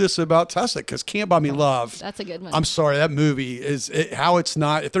never knew this about Tessa because Can't Buy Me Love. That's a good one. I'm sorry. That movie how it's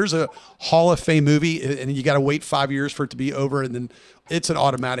not, if there's a Hall of Fame movie and you got to wait 5 years for it to be over and then it's an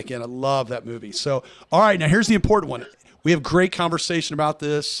automatic end. I love that movie. So, all right, now here's the important one. We have great conversation about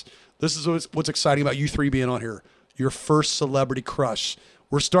this. This is what's exciting about you three being on here. Your first celebrity crush.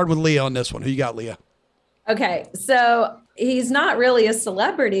 We're starting with Leah on this one. Who you got, Leah? Okay, so he's not really a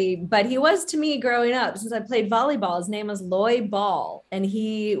celebrity, but he was to me growing up since I played volleyball. His name was Lloyd Ball, and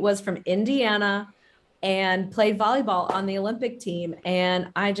he was from Indiana and played volleyball on the Olympic team. And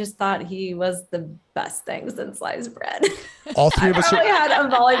I just thought he was the best thing since sliced bread. All three of us I had a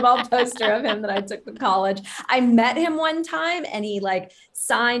volleyball poster of him that I took to college. I met him one time and he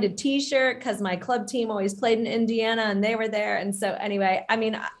signed a t-shirt because my club team always played in Indiana and they were there. And so anyway, I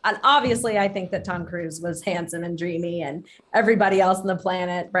mean, obviously I think that Tom Cruise was handsome and dreamy and everybody else on the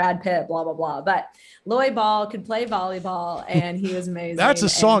planet, Brad Pitt, blah, blah, blah. But Lloyd Ball could play volleyball and he was amazing. That's a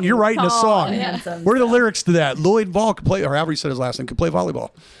song. You're writing a song. Where are the lyrics to that? Lloyd Ball could play, or however he said his last name, could play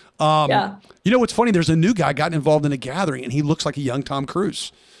volleyball. You know what's funny? There's a new guy gotten involved in a gathering, and he looks like a young Tom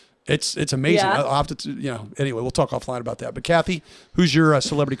Cruise. It's amazing. Yeah. I'll have to, anyway, we'll talk offline about that. But Kathy, who's your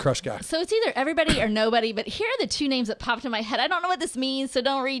celebrity crush guy? So it's either everybody or nobody, but here are the two names that popped in my head. I don't know what this means, so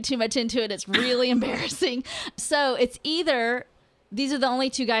don't read too much into it. It's really embarrassing. So it's either, these are the only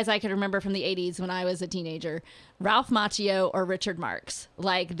two guys I can remember from the 80s when I was a teenager, Ralph Macchio or Richard Marx.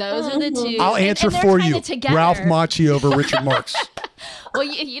 Like, those are the two. I'll answer and for you. together. Ralph Macchio over Richard Marx. Well,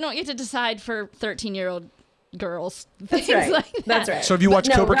 you don't get to decide for 13-year-old girls. That's right. Like that. That's right. So have you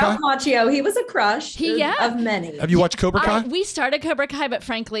watched Cobra Kai? Ralph Macchio, he was a crush of many. Have you watched Cobra Kai? We started Cobra Kai, but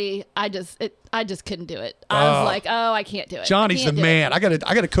frankly, I just couldn't do it. I was like, I can't do it. Johnny's the man. I got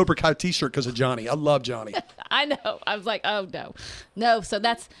a Cobra Kai t-shirt because of Johnny. I love Johnny. I know. I was like, oh no. So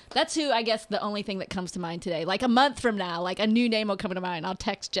that's who, I guess, the only thing that comes to mind today. Like a month from now, like a new name will come to mind. I'll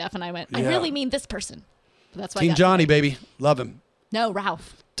text Jeff and I went, I really mean this person. But that's why Team Johnny, baby. Love him. No,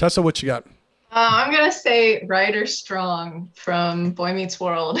 Ralph. Tessa, what you got? I'm going to say Ryder Strong from Boy Meets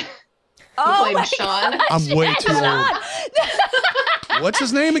World. Oh, played Sean. I'm way too old. What's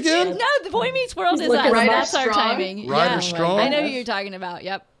his name again? No, the Boy Meets World is looking us. Ryder That's our Strong. timing. Ryder Yeah. Strong? I know who you're talking about.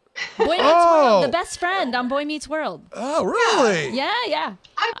 Yep. Boy Meets World, the best friend on Boy Meets World. Oh, really? Yeah.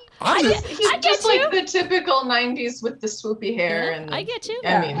 He's just you. like the typical 90s with the swoopy hair. Yeah, and I get you.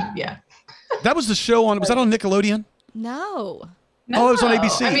 I mean, yeah. That was the show was that on Nickelodeon? No. Oh, it was on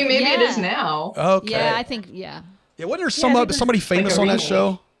ABC. I mean, maybe it is Yeah. now. Okay. Yeah, I think, yeah. Yeah, wasn't there somebody famous like a on that remake.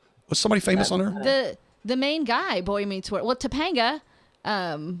 show? Was somebody famous on her? The main guy, Boy Meets World. Well, Topanga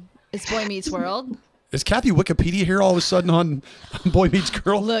is Boy Meets World. Is Kathy Wikipedia here all of a sudden on Boy Meets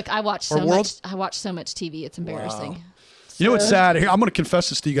Girl? Look, I watch so World? much. I watch so much TV. It's embarrassing. Wow. You know what's sad? Here, I'm going to confess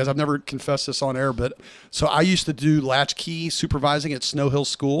this to you guys. I've never confessed this on air, but so I used to do latchkey supervising at Snow Hill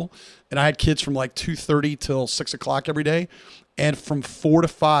School, and I had kids from like 2:30 till 6 o'clock every day. And from 4 to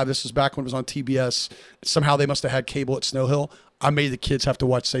 5, this was back when it was on TBS. Somehow they must have had cable at Snow Hill. I made the kids have to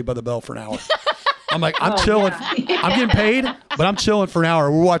watch Saved by the Bell for an hour. I'm like, I'm chilling. Yeah. I'm getting paid, but I'm chilling for an hour.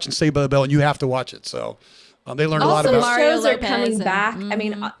 We're watching Saved by the Bell, and you have to watch it. So they learned a lot Also, about Mario shows are Lopez coming and- back. I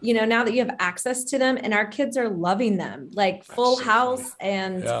mean, now that you have access to them, and our kids are loving them, like Full House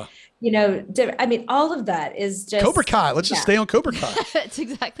and I mean, all of that is just Cobra Kai. Let's just stay on Cobra Kai. That's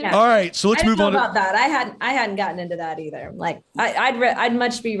exactly right. All right, so let's I didn't move on. know about that. I hadn't gotten into that either. Like I'd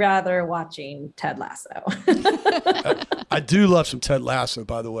much be rather watching Ted Lasso. I do love some Ted Lasso,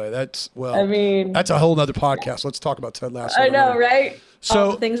 by the way. That's a whole nother podcast. Let's talk about Ted Lasso. I know, right? So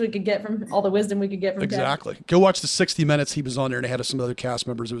all the things we could get from all the wisdom we could get from exactly. Go watch the 60 Minutes. He was on there, and they had some other cast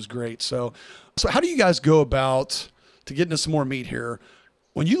members. It was great. So how do you guys go about, to get into some more meat here,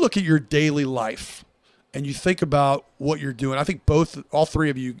 when you look at your daily life and you think about what you're doing? I think all three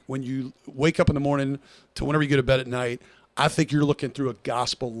of you, when you wake up in the morning to whenever you go to bed at night, I think you're looking through a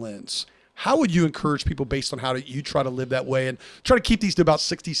gospel lens. How would you encourage people based on how you try to live that way and try to keep these to about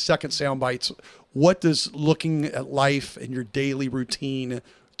 60-second sound bites? What does looking at life and your daily routine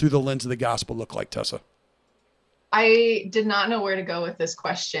through the lens of the gospel look like, Tessa? I did not know where to go with this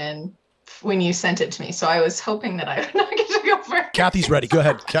question when you sent it to me, so I was hoping that I would not get to go first. Kathy's ready. Go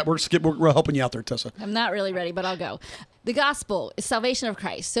ahead. Kat, we're helping you out there, Tessa. I'm not really ready, but I'll go. The gospel is salvation of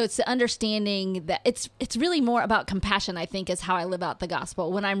Christ. So it's the understanding that it's really more about compassion, I think, is how I live out the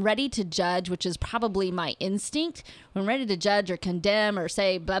gospel. When I'm ready to judge, which is probably my instinct, when I'm ready to judge or condemn or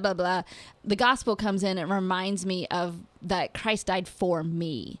say blah, blah, blah, the gospel comes in and reminds me of that Christ died for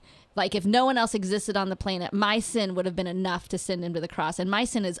me. Like, if no one else existed on the planet, my sin would have been enough to send him to the cross. And my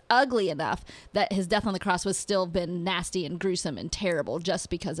sin is ugly enough that his death on the cross was still been nasty and gruesome and terrible just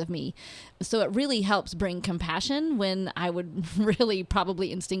because of me. So it really helps bring compassion when I would really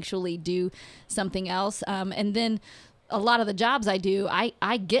probably instinctually do something else. And then a lot of the jobs I do,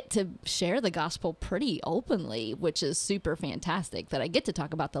 I get to share the gospel pretty openly, which is super fantastic, that I get to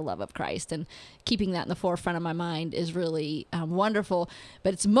talk about the love of Christ, and keeping that in the forefront of my mind is really wonderful.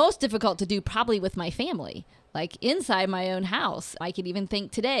 But it's most difficult to do probably with my family, like inside my own house. I could even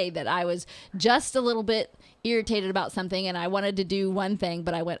think today that I was just a little bit irritated about something and I wanted to do one thing,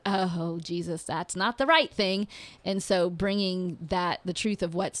 but I went, oh, Jesus, that's not the right thing. And so bringing the truth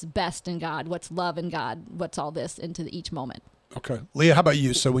of what's best in God, what's love in God, what's all this into each moment. Okay. Leah, how about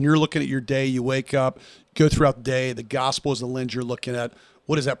you? So when you're looking at your day, you wake up, go throughout the day, the gospel is the lens you're looking at.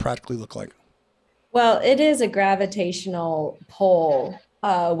 What does that practically look like? Well, it is a gravitational pull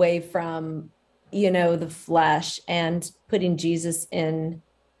away from, the flesh and putting Jesus in,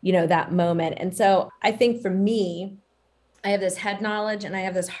 that moment. And so I think for me, I have this head knowledge and I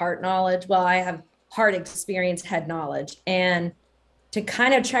have this heart knowledge. Well, I have heart experience, head knowledge, and to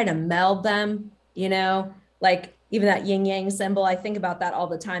kind of try to meld them, like even that yin yang symbol, I think about that all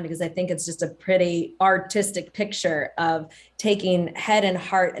the time because I think it's just a pretty artistic picture of taking head and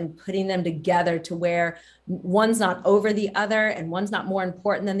heart and putting them together to where one's not over the other and one's not more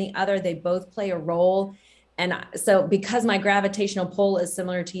important than the other. They both play a role. And so because my gravitational pull is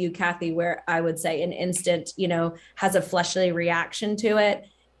similar to you, Kathy, where I would say an instant, has a fleshly reaction to it,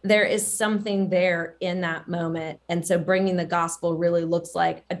 there is something there in that moment. And so bringing the gospel really looks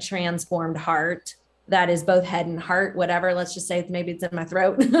like a transformed heart that is both head and heart, whatever, let's just say maybe it's in my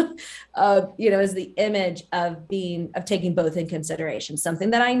throat, is the image of taking both in consideration, something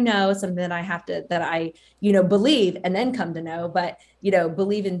that I know, something that I believe and then come to know, but,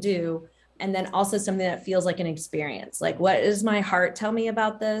 believe and do. And then also something that feels like an experience. Like, what does my heart tell me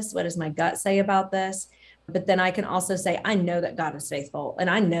about this? What does my gut say about this? But then I can also say, I know that God is faithful and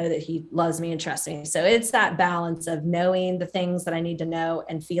I know that he loves me and trusts me. So it's that balance of knowing the things that I need to know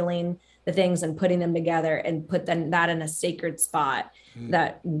and feeling the things and putting them together and put that in a sacred spot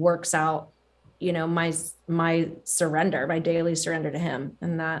that works out, my surrender, my daily surrender to him.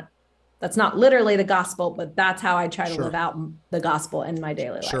 And that's not literally the gospel, but that's how I try to live out the gospel in my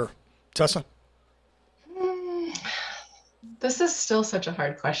daily life. Sure. Tessa? This is still such a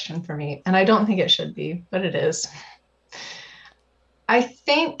hard question for me, and I don't think it should be, but it is. I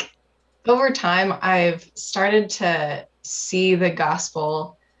think over time, I've started to see the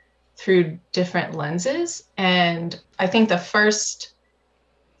gospel through different lenses. And I think the first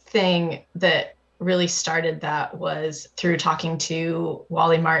thing that really started that was through talking to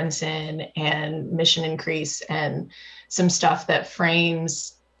Wally Martinson and Mission Increase and some stuff that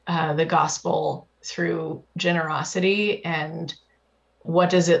frames the gospel through generosity and what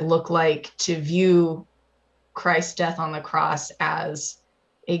does it look like to view Christ's death on the cross as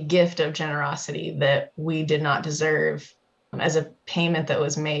a gift of generosity that we did not deserve, as a payment that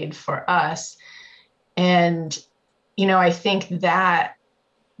was made for us. And, I think that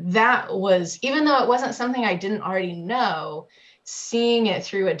was, even though it wasn't something I didn't already know, seeing it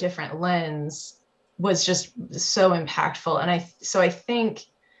through a different lens was just so impactful. And I think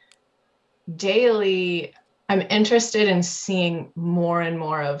daily, I'm interested in seeing more and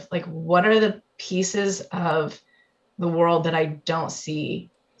more of like, what are the pieces of the world that I don't see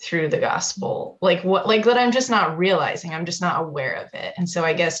through the gospel? Like that I'm just not realizing, I'm just not aware of it. And so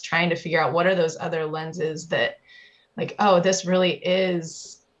I guess trying to figure out what are those other lenses that like, oh, this really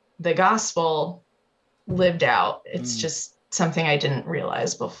is the gospel lived out. It's just something I didn't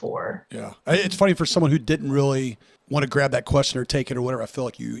realize before. Yeah. It's funny for someone who didn't really want to grab that question or take it or whatever. I feel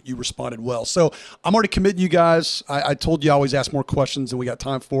like you responded well. So I'm already committing you guys. I told you I always ask more questions than we got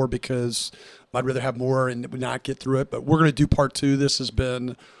time for because I'd rather have more and not get through it. But we're going to do part 2. This has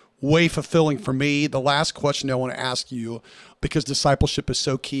been way fulfilling for me. The last question I want to ask you, because discipleship is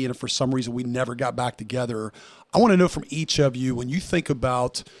so key, and if for some reason we never got back together, I want to know from each of you, when you think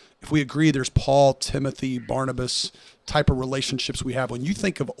about, if we agree there's Paul, Timothy, Barnabas type of relationships we have, when you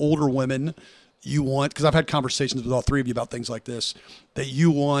think of older women you want, because I've had conversations with all 3 of you about things like this, that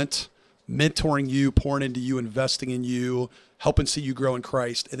you want mentoring you, pouring into you, investing in you, helping see you grow in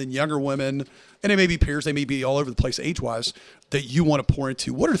Christ, and then younger women, and it may be peers, they may be all over the place age-wise, that you want to pour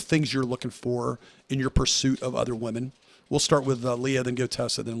into. What are things you're looking for in your pursuit of other women? We'll start with Leah, then go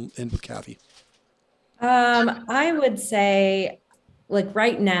Tessa, then end with Kathy. I would say, like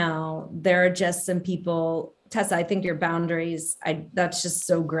right now, there are just some people. Tessa, I think your boundaries, that's just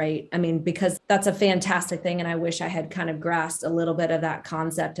so great. I mean, because that's a fantastic thing. And I wish I had kind of grasped a little bit of that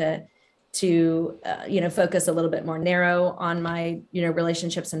concept to focus a little bit more narrow on my,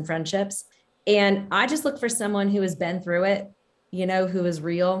 relationships and friendships. And I just look for someone who has been through it, who is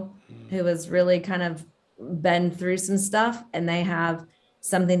real, who has really kind of been through some stuff and they have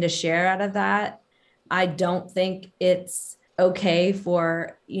something to share out of that. I don't think it's okay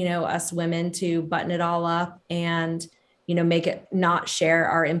for, us women to button it all up and, make it not share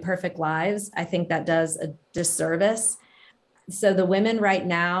our imperfect lives. I think that does a disservice. So the women right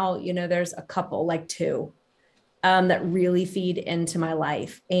now, there's a couple, like 2, that really feed into my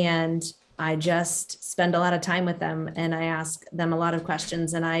life. And I just spend a lot of time with them and I ask them a lot of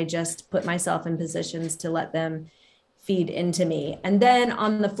questions and I just put myself in positions to let them feed into me. And then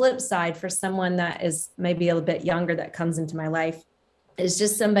on the flip side, for someone that is maybe a little bit younger that comes into my life, is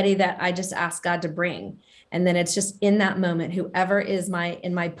just somebody that I just ask God to bring. And then it's just in that moment, whoever is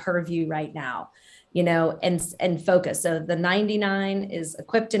in my purview right now, and focus. So the 99 is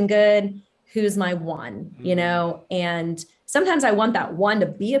equipped and good. Who's my 1, and sometimes I want that 1 to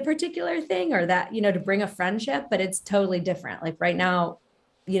be a particular thing or that, to bring a friendship, but it's totally different. Like right now,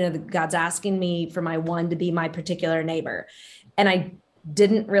 God's asking me for my 1 to be my particular neighbor. And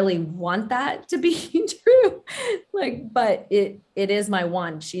didn't really want that to be true. Like, but it is my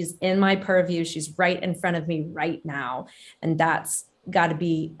one. She's in my purview. She's right in front of me right now. And that's got to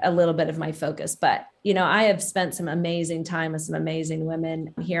be a little bit of my focus. But, you know, I have spent some amazing time with some amazing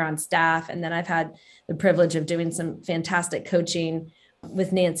women here on staff. And then I've had the privilege of doing some fantastic coaching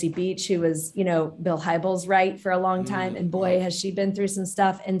with Nancy Beach, who was, you know, Bill Hybels' right for a long time. And boy, has she been through some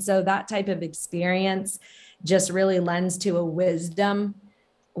stuff. And so that type of experience just really lends to a wisdom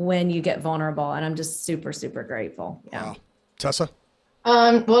when you get vulnerable. And I'm just super, super grateful. Yeah. Wow. Tessa?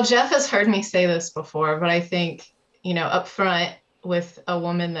 Well, Jeff has heard me say this before, but I think, you know, up front with a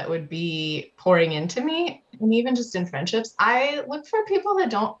woman that would be pouring into me, and even just in friendships, I look for people that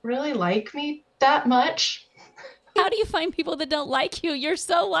don't really like me that much. How do you find people that don't like you? You're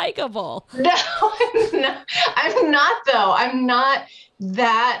so likable. No, I'm not though. I'm not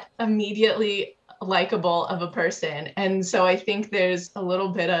that immediately likable of a person. And so I think there's a little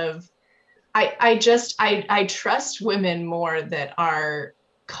bit of, I trust women more that are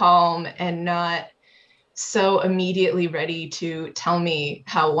calm and not so immediately ready to tell me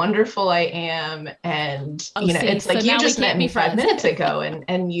how wonderful I am. And, you know, it's like, you just met me 5 minutes ago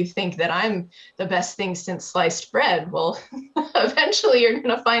and you think that I'm the best thing since sliced bread. Well, eventually you're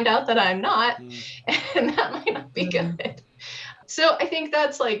going to find out that I'm not, and that might not be good. So I think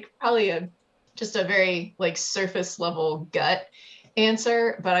that's like probably just a very like surface level gut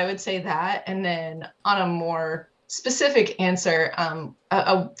answer, but I would say that. And then on a more specific answer,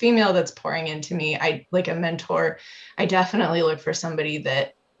 a female that's pouring into me, I like a mentor, I definitely look for somebody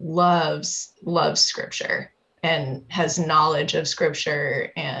that loves scripture and has knowledge of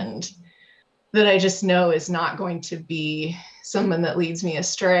scripture, and that I just know is not going to be someone that leads me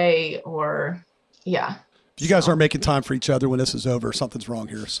astray or If you guys aren't making time for each other when this is over, something's wrong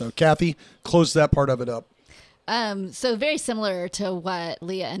here. So Kathy, close that part of it up. So very similar to what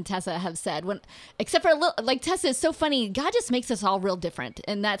Leah and Tessa have said, except for a little, like Tessa is so funny. God just makes us all real different.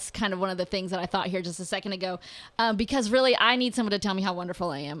 And that's kind of one of the things that I thought here just a second ago, because really I need someone to tell me how wonderful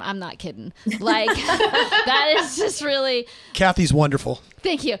I am. I'm not kidding. Like that is just really. Kathy's wonderful.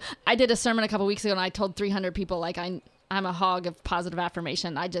 Thank you. I did a sermon a couple weeks ago and I told 300 people like I'm a hog of positive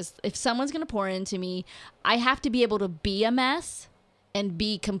affirmation. If someone's going to pour into me, I have to be able to be a mess and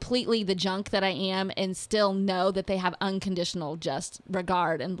be completely the junk that I am and still know that they have unconditional just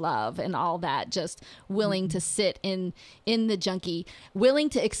regard and love and all that, just willing to sit in the junkie, willing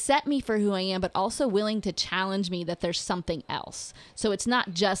to accept me for who I am, but also willing to challenge me that there's something else. So it's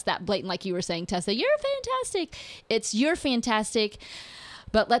not just that blatant, like you were saying, Tessa, you're fantastic. It's you're fantastic,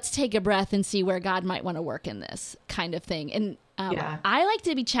 but let's take a breath and see where God might want to work in this kind of thing. And I like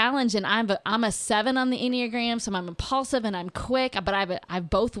to be challenged, and I'm a 7 on the Enneagram, so I'm impulsive and I'm quick, but I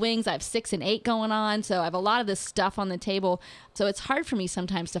have both wings. I have 6 and 8 going on, so I have a lot of this stuff on the table. So it's hard for me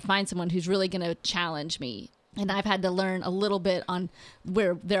sometimes to find someone who's really going to challenge me. And I've had to learn a little bit on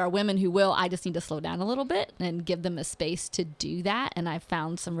where there are women who will. I just need to slow down a little bit and give them a space to do that. And I've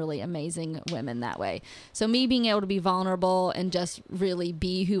found some really amazing women that way. So me being able to be vulnerable and just really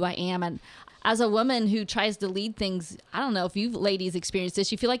be who I am. And as a woman who tries to lead things, I don't know if you ladies experienced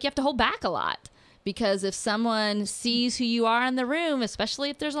this, you feel like you have to hold back a lot. Because if someone sees who you are in the room,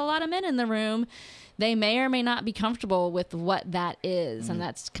 especially if there's a lot of men in the room, they may or may not be comfortable with what that is. And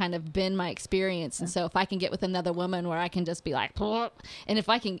that's kind of been my experience. And so if I can get with another woman where I can just be like, and if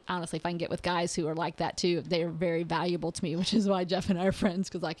I can get with guys who are like that too, they're very valuable to me, which is why Jeff and I are friends,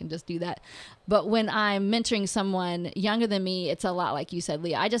 because I can just do that. But when I'm mentoring someone younger than me, it's a lot like you said,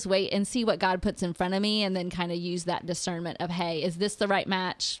 Leah. I just wait and see what God puts in front of me and then kind of use that discernment of, hey, is this the right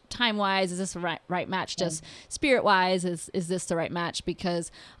match time-wise? Is this the right match just spirit-wise? Is this the right match? Because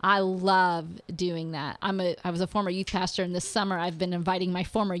I love doing that. I was a former youth pastor, and this summer I've been inviting my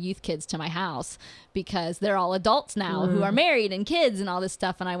former youth kids to my house because they're all adults now who are married and kids and all this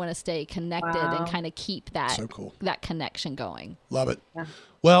stuff, and I want to stay connected and kind of keep that that connection going. Love it. Yeah.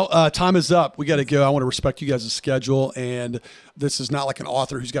 Well, time is up. We got to go. I want to respect you guys' schedule, and this is not like an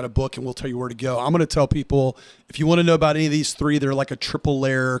author who's got a book and we'll tell you where to go. I'm going to tell people, if you want to know about any of these three, they're like a triple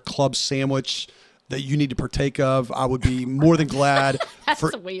layer club sandwich that you need to partake of. I would be more than glad.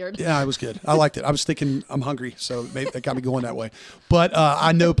 That's weird. Yeah, it was good. I liked it. I was thinking I'm hungry, so maybe that got me going that way. But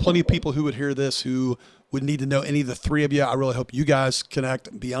I know plenty of people who would hear this who would need to know any of the three of you. I really hope you guys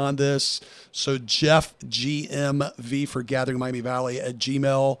connect beyond this. So Jeff, GMV for Gathering Miami Valley at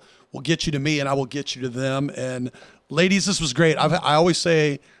Gmail will get you to me, and I will get you to them. And ladies, this was great. I always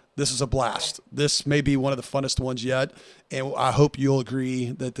say this is a blast. This may be one of the funnest ones yet, and I hope you'll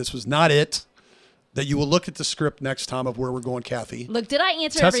agree that this was not it. that you will look at the script next time of where we're going, Kathy. Look, did I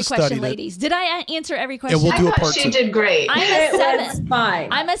answer Tessa every question, studied it. ladies? Did I answer every question? And we'll do a I thought part she 2. did great. I'm a It was 7. fine.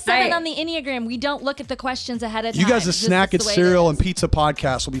 I'm a 7 on the Enneagram. We don't look at the questions ahead of time. You guys, the Just Snack that's and the way it Cereal is. and Pizza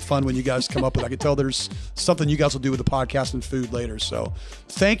podcast will be fun when you guys come up with it. I can tell there's something you guys will do with the podcast and food later. So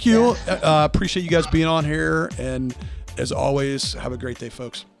thank you. Appreciate you guys being on here. And as always, have a great day,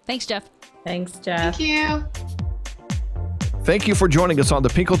 folks. Thanks, Jeff. Thanks, Jeff. Thank you. Thank you for joining us on the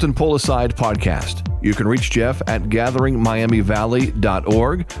Pinkleton Pull Aside podcast. You can reach Jeff at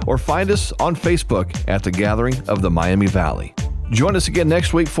gatheringmiamivalley.org or find us on Facebook at the Gathering of the Miami Valley. Join us again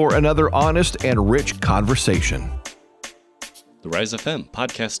next week for another honest and rich conversation. The Rise FM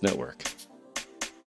Podcast Network.